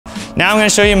Now I'm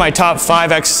gonna show you my top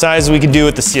 5 exercises we can do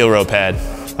with the seal row pad.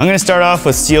 I'm gonna start off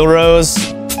with seal rows.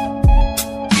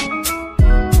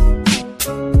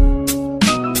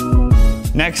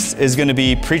 Next is gonna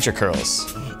be preacher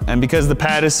curls. And because the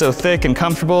pad is so thick and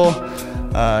comfortable,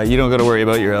 you don't gotta worry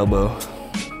about your elbow.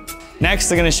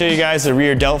 Next, I'm gonna show you guys the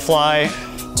rear delt fly.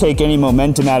 Take any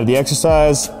momentum out of the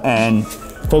exercise and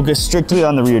focus strictly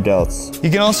on the rear delts. You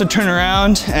can also turn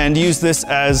around and use this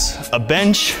as a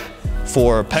bench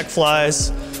for pec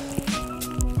flies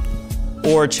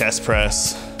or chest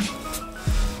press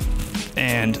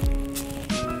and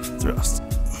thrust.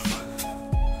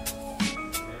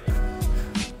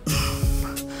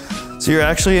 So you're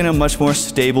actually in a much more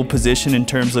stable position in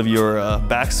terms of your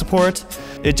back support.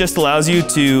 It just allows you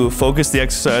to focus the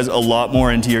exercise a lot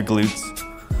more into your glutes.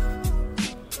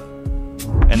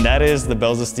 And that is the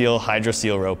Bells of Steel Hydra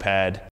Seal Row Pad.